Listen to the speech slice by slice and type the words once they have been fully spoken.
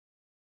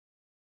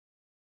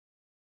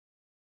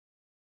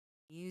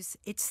News.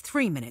 It's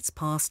 3 minutes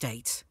past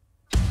 8.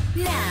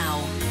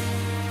 Now,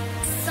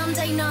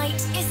 Sunday night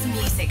is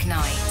music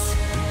night.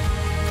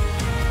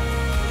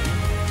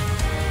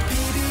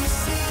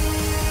 BBC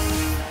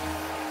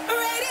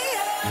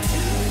Radio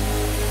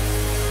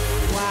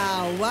 2.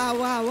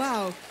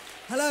 Wow.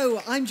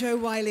 Hello, I'm Jo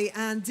Wiley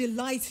and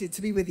delighted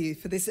to be with you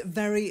for this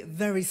very,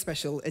 very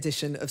special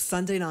edition of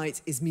Sunday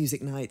Night is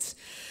Music Night.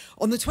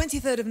 On the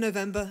 23rd of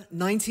November,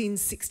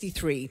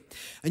 1963,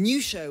 a new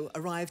show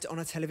arrived on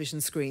our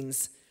television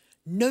screens.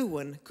 No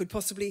one could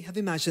possibly have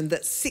imagined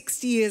that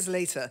 60 years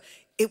later,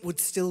 it would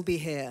still be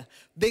here,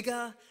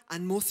 bigger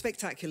and more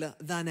spectacular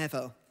than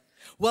ever.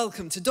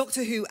 Welcome to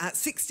Doctor Who at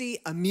 60,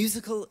 a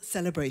musical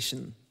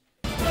celebration.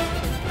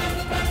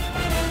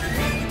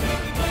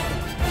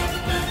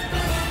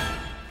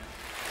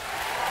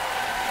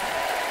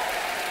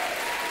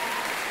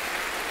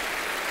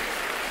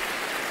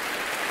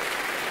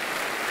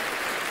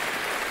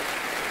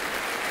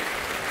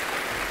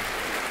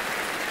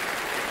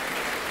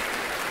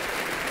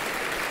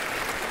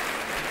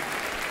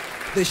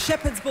 The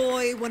Shepherd's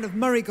Boy, one of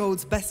Murray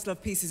Gold's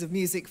best-loved pieces of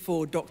music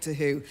for Doctor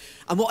Who.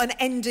 And what an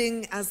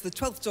ending as the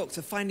 12th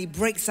Doctor finally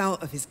breaks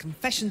out of his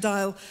confession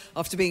dial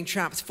after being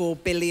trapped for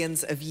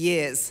billions of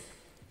years.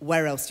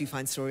 Where else do you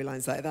find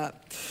storylines like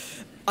that?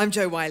 I'm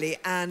Jo Wiley,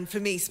 and for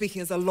me, speaking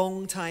as a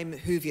long-time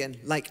Whovian,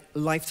 like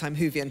lifetime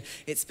Whovian,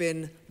 it's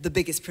been the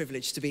biggest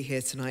privilege to be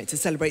here tonight to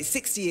celebrate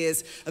 60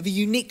 years of a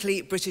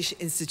uniquely British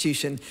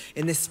institution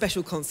in this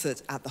special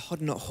concert at the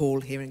Hodnott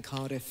Hall here in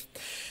Cardiff.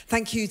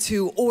 Thank you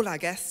to all our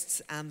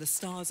guests and the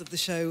stars of the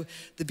show,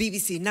 the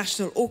BBC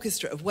National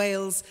Orchestra of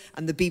Wales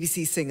and the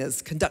BBC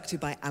Singers, conducted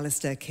by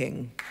Alistair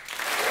King.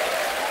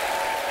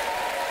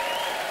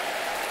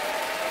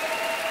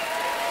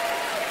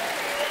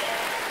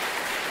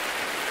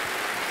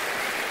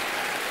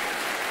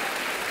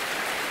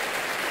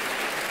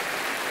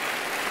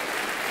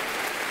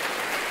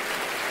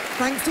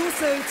 Thanks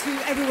also to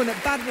everyone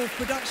at Bad Wolf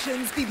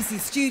Productions, BBC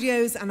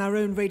Studios and our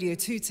own Radio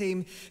 2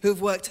 team who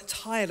have worked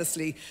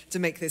tirelessly to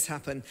make this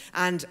happen.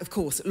 And, of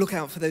course, look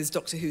out for those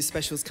Doctor Who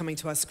specials coming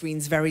to our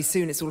screens very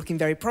soon. It's all looking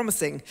very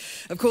promising.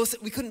 Of course,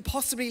 we couldn't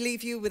possibly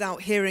leave you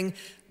without hearing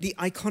the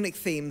iconic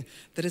theme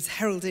that has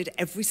heralded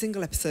every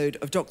single episode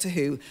of Doctor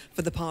Who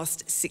for the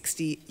past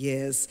 60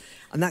 years.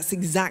 And that's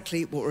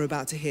exactly what we're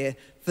about to hear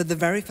for the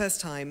very first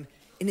time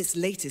in its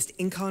latest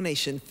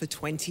incarnation for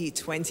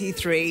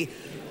 2023.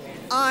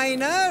 I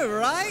know,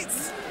 right?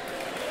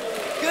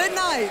 Good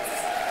night.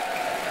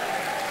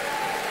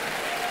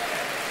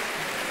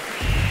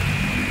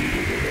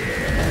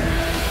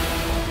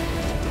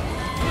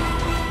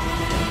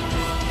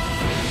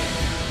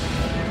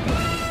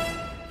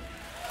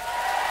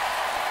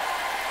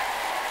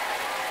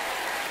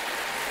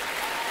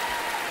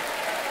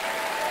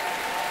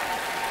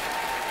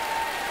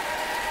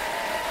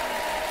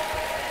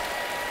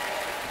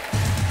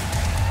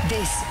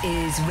 This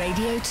is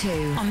Radio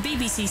 2 on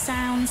BBC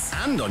Sounds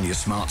and on your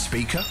smart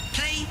speaker.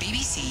 Play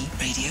BBC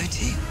Radio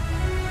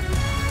 2.